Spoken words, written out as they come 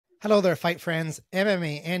Hello there, fight friends.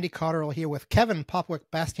 MMA Andy Cotterill here with Kevin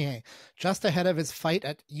Popowick-Bastien, just ahead of his fight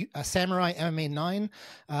at Samourai MMA 9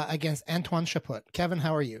 against Antoine Chaput. Kevin,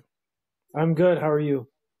 how are you? I'm good. How are you?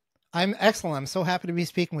 I'm excellent. I'm so happy to be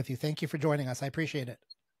speaking with you. Thank you for joining us. I appreciate it.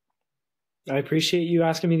 I appreciate you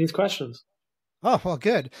asking me these questions. Oh, well,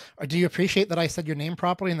 good. Do you appreciate that I said your name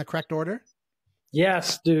properly in the correct order?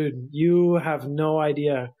 Yes, dude. You have no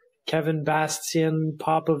idea. Kevin Bastien,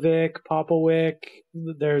 Popowick.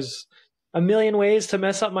 There's a million ways to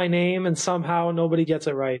mess up my name, and somehow nobody gets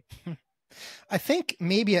it right. I think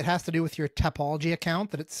maybe it has to do with your Tapology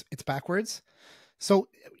account, that it's backwards. So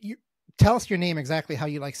tell us your name exactly how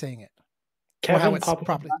you like saying it. Kevin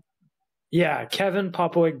Popowick. Yeah, Kevin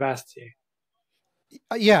Popowick-Bastien.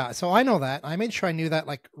 Yeah, so I know that. I made sure I knew that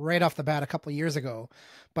like right off the bat a couple of years ago,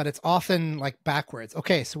 but it's often like backwards.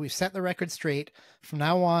 Okay, so we've set the record straight. From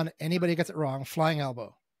now on, anybody gets it wrong, flying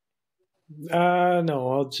elbow. No,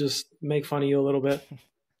 I'll just make fun of you a little bit.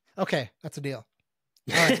 Okay, that's a deal.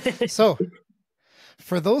 All right. So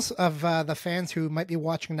for those of the fans who might be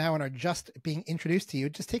watching now and are just being introduced to you,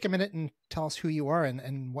 just take a minute and tell us who you are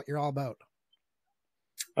and what you're all about.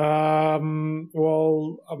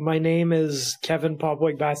 Well, my name is Kevin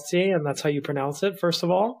Popowick-Bastien, and that's how you pronounce it, first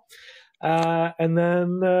of all. And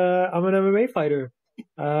then I'm an MMA fighter.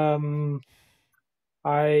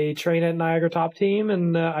 I train at Niagara Top Team,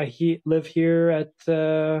 and I live here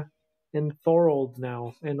in Thorold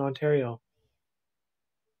now in Ontario.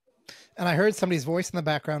 And I heard somebody's voice in the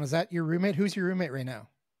background. Is that your roommate? Who's your roommate right now?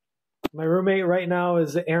 My roommate right now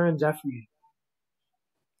is Aaron Jeffery.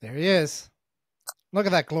 There he is. Look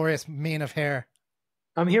at that glorious mane of hair.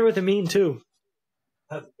 I'm here with Amin too.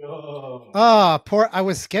 Let's go. Oh, poor. I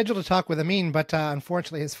was scheduled to talk with Amin, but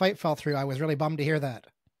unfortunately his fight fell through. I was really bummed to hear that.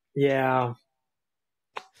 Yeah.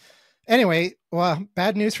 Anyway, well,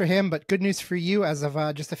 bad news for him, but good news for you. As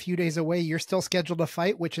of just a few days away, you're still scheduled to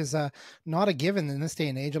fight, which is not a given in this day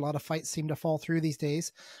and age. A lot of fights seem to fall through these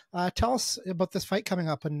days. Tell us about this fight coming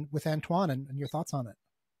up with Antoine and your thoughts on it.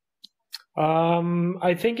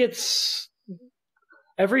 I think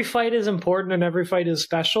every fight is important and every fight is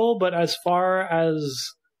special, but as far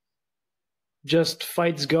as just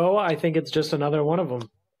fights go, I think it's just another one of them.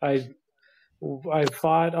 I've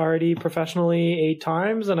fought already professionally 8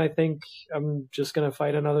 times, and I think I'm just going to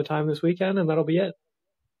fight another time this weekend, and that'll be it.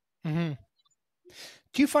 Mm-hmm.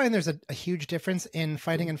 Do you find there's a huge difference in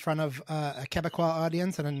fighting in front of a Quebecois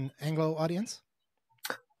audience and an Anglo audience?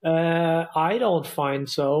 I don't find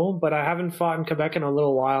so, but I haven't fought in Quebec in a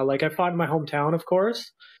little while. Like, I fought in my hometown, of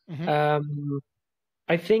course. Mm-hmm.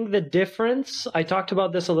 I think the difference, I talked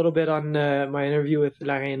about this a little bit on my interview with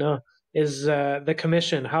L'Arena, is the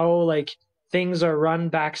commission, how like things are run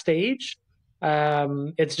backstage.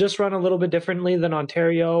 It's just run a little bit differently than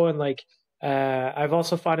Ontario, and like I've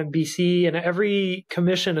also fought in BC, and every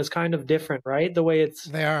commission is kind of different, right? The way it's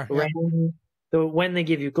ran, when they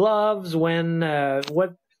give you gloves,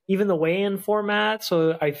 even the weigh-in format.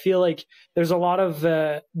 So I feel like there's a lot of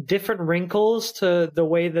different wrinkles to the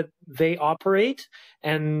way that they operate,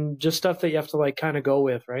 and just stuff that you have to like kind of go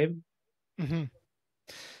with, right? Mm-hmm.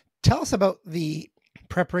 Tell us about the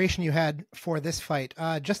preparation you had for this fight.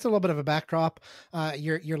 Just a little bit of a backdrop.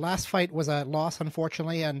 Your last fight was a loss,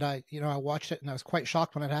 unfortunately, and I watched it and I was quite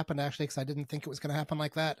shocked when it happened, actually, because I didn't think it was going to happen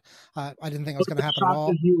like that. I didn't think it was going to happen at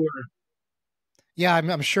all. Yeah,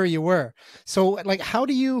 I'm sure you were. So, like, how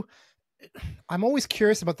do you? I'm always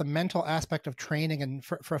curious about the mental aspect of training and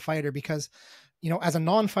for a fighter, because, as a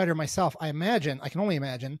non-fighter myself, I can only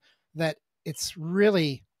imagine that it's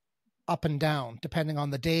really up and down depending on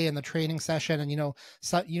the day and the training session. And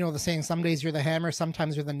the saying, some days you're the hammer,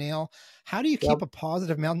 sometimes you're the nail. How do you keep a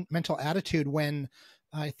positive mental attitude when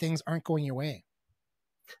things aren't going your way?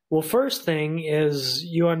 Well, first thing is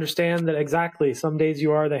you understand that exactly some days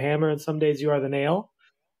you are the hammer and some days you are the nail.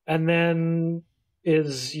 And then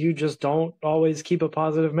you just don't always keep a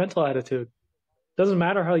positive mental attitude. Doesn't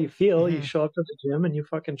matter how you feel. Mm-hmm. You show up to the gym and you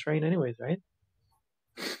fucking train anyways, right?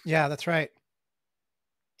 Yeah, that's right.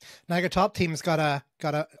 Niagara Top Team's got a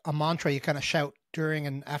mantra you kind of shout during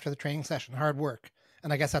and after the training session: hard work.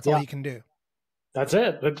 And I guess that's all you can do. That's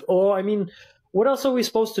it. I mean, what else are we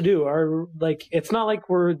supposed to do? It's not like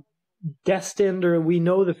we're destined or we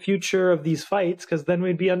know the future of these fights, because then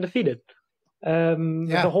we'd be undefeated.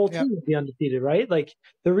 The whole team would be undefeated, right? Like,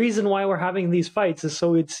 the reason why we're having these fights is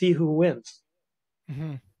so we'd see who wins.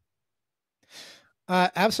 Mm-hmm.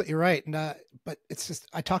 Absolutely right. But it's just,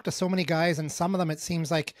 I talk to so many guys, and some of them, it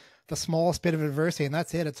seems like the smallest bit of adversity and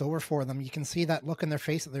that's it. It's over for them. You can see that look in their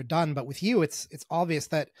face that they're done. But with you, it's obvious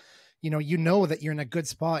that you know that you're in a good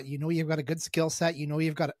spot. You know, you've got a good skill set. You know,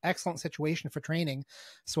 you've got an excellent situation for training.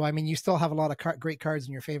 So, I mean, you still have a lot of great cards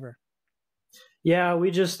in your favor. Yeah, we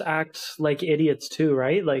just act like idiots too,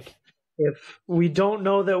 right? Like if we don't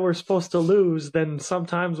know that we're supposed to lose, then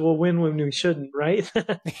sometimes we'll win when we shouldn't, right?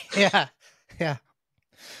 Yeah. Yeah.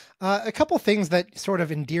 A couple things that sort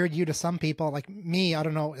of endeared you to some people, like me, I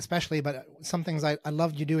don't know, especially, but some things I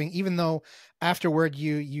loved you doing, even though afterward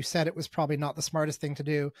you said it was probably not the smartest thing to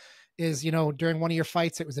do, is, during one of your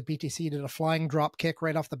fights, it was a BTC, did a flying drop kick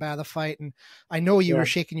right off the bat of the fight. And I know you were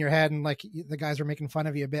shaking your head and like the guys were making fun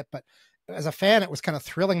of you a bit, but as a fan, it was kind of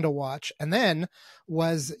thrilling to watch. And then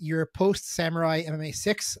was your post Samourai MMA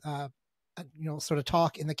 6, sort of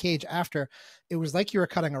talk in the cage after. It was like you were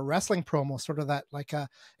cutting a wrestling promo, sort of that like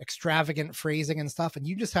extravagant phrasing and stuff, and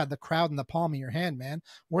you just had the crowd in the palm of your hand, man.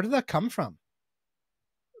 Where did that come from?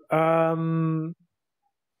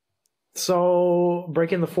 So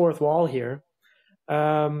breaking the fourth wall here.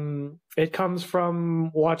 It comes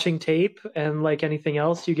from watching tape, and like anything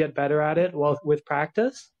else, you get better at it with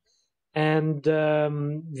practice. And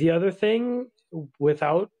the other thing,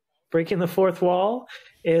 without breaking the fourth wall,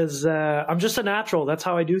 is I'm just a natural. That's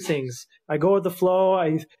how I do things. I go with the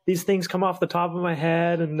flow. These things come off the top of my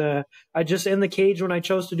head, and I just in the cage when I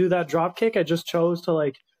chose to do that drop kick, I just chose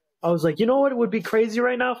to I was like, you know what? It would be crazy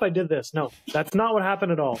right now if I did this. No, that's not what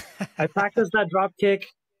happened at all. I practiced that drop kick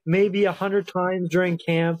maybe 100 times during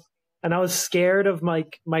camp, and I was scared of my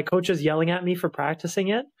coaches yelling at me for practicing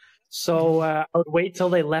it. So I would wait till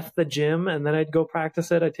they left the gym, and then I'd go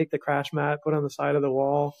practice it. I'd take the crash mat, put it on the side of the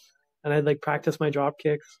wall, and I'd practice my drop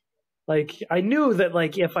kicks. I knew that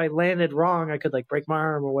if I landed wrong, I could break my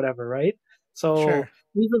arm or whatever, right? So Sure.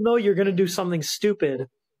 Even though you're going to do something stupid,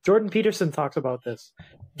 Jordan Peterson talks about this.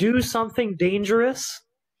 Do something dangerous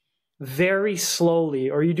very slowly,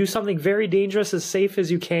 or you do something very dangerous as safe as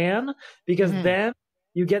you can, because then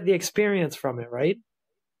you get the experience from it, right?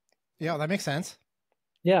 Yeah, that makes sense.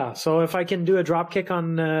 Yeah, so if I can do a drop kick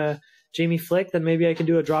on Jamie Flick, then maybe I can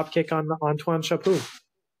do a drop kick on Antoine Chaput.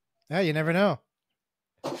 Yeah, you never know.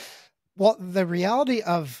 Well, the reality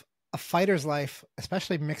of a fighter's life,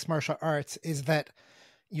 especially mixed martial arts, is that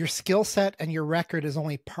your skill set and your record is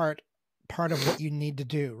only part of what you need to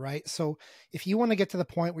do, right? So if you want to get to the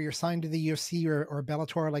point where you're signed to the UFC or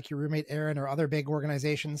Bellator, like your roommate Aaron or other big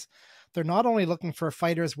organizations, they're not only looking for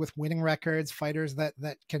fighters with winning records, fighters that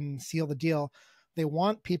can seal the deal. They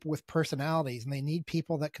want people with personalities, and they need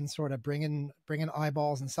people that can sort of bring in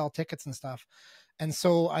eyeballs and sell tickets and stuff. And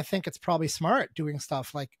so I think it's probably smart doing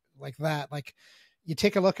stuff like that. Like you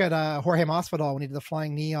take a look at Jorge Masvidal when he did the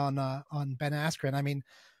flying knee on Ben Askren. I mean,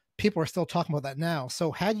 people are still talking about that now.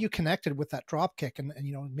 So had you connected with that drop kick and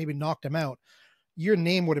maybe knocked him out, your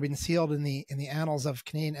name would have been sealed in the annals of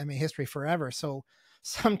Canadian MMA history forever. So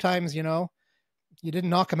sometimes, you didn't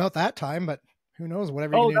knock him out that time, but who knows,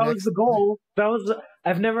 whatever you do that next. Was the goal.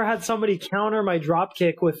 I've never had somebody counter my drop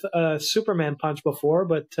kick with a Superman punch before,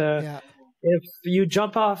 but if you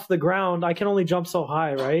jump off the ground, I can only jump so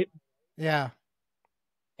high, right? Yeah.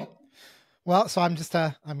 Well, so I'm just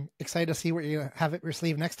I'm excited to see what you have it your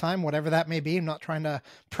sleeve next time, whatever that may be. I'm not trying to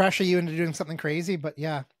pressure you into doing something crazy, but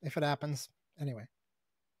yeah, if it happens, anyway.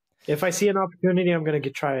 If I see an opportunity, I'm going to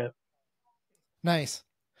try it. Nice.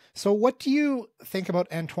 So what do you think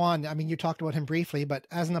about Antoine? I mean, you talked about him briefly, but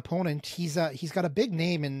as an opponent, he's got a big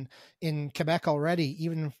name in Quebec already,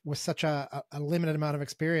 even with such a limited amount of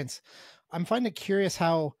experience. I'm finding it curious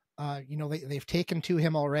how they've taken to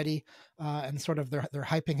him already, and sort of they're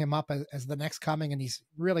hyping him up as the next coming, and he's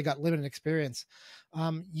really got limited experience.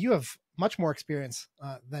 You have much more experience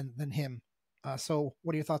than him. So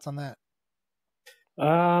what are your thoughts on that?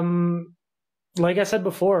 Like I said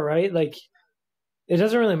before, right? It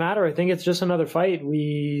doesn't really matter. I think it's just another fight.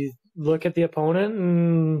 We look at the opponent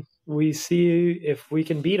and we see if we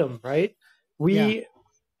can beat him, right?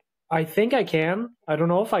 I think I can. I don't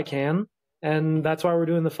know if I can. And that's why we're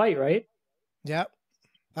doing the fight, right? Yeah.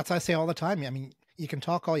 That's what I say all the time. I mean, you can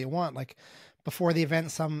talk all you want. Like before the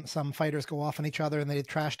event, some fighters go off on each other and they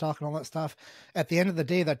trash talk and all that stuff. At the end of the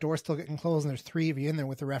day, that door's still getting closed and there's three of you in there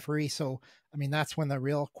with the referee. So, I mean, that's when the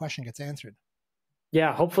real question gets answered.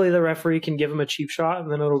 Yeah, hopefully the referee can give him a cheap shot, and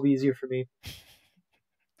then it'll be easier for me.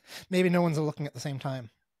 Maybe no one's looking at the same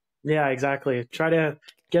time. Yeah, exactly. Try to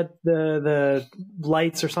get the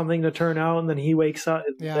lights or something to turn out, and then he wakes up.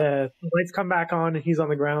 Yeah. The lights come back on, and he's on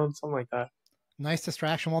the ground, something like that. Nice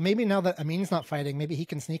distraction. Well, maybe now that Amin's not fighting, maybe he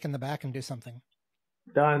can sneak in the back and do something.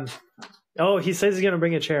 Done. Oh, he says he's going to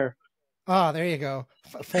bring a chair. Oh, there you go.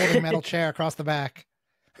 Folding metal chair across the back.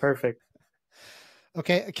 Perfect.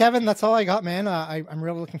 Okay, Kevin, that's all I got, man. I'm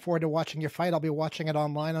really looking forward to watching your fight. I'll be watching it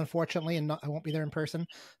online, unfortunately, and I won't be there in person.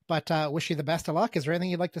 But wish you the best of luck. Is there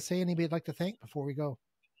anything you'd like to say? Anybody you'd like to thank before we go?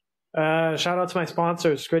 Shout out to my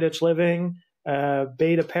sponsors, Straight Edge Living,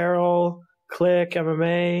 Bait Apparel, Click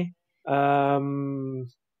MMA, and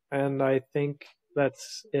I think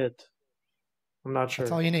that's it. I'm not sure.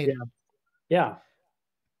 That's all you need. Yeah.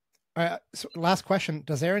 All right, so last question.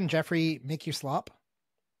 Does Aaron Jeffery make you slop?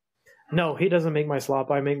 No, he doesn't make my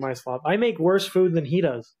slop. I make my slop. I make worse food than he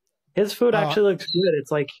does. His food actually looks good.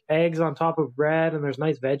 It's like eggs on top of bread, and there's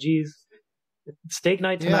nice veggies. Steak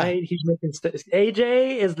night tonight. Yeah. He's making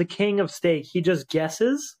AJ is the king of steak. He just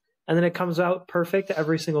guesses, and then it comes out perfect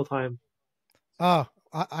every single time. Oh,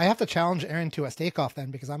 I have to challenge Aaron to a steak off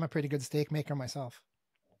then, because I'm a pretty good steak maker myself.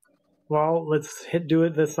 Well, let's do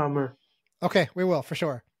it this summer. Okay, we will for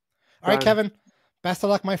sure. All right, Kevin. Best of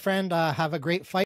luck, my friend. Have a great fight.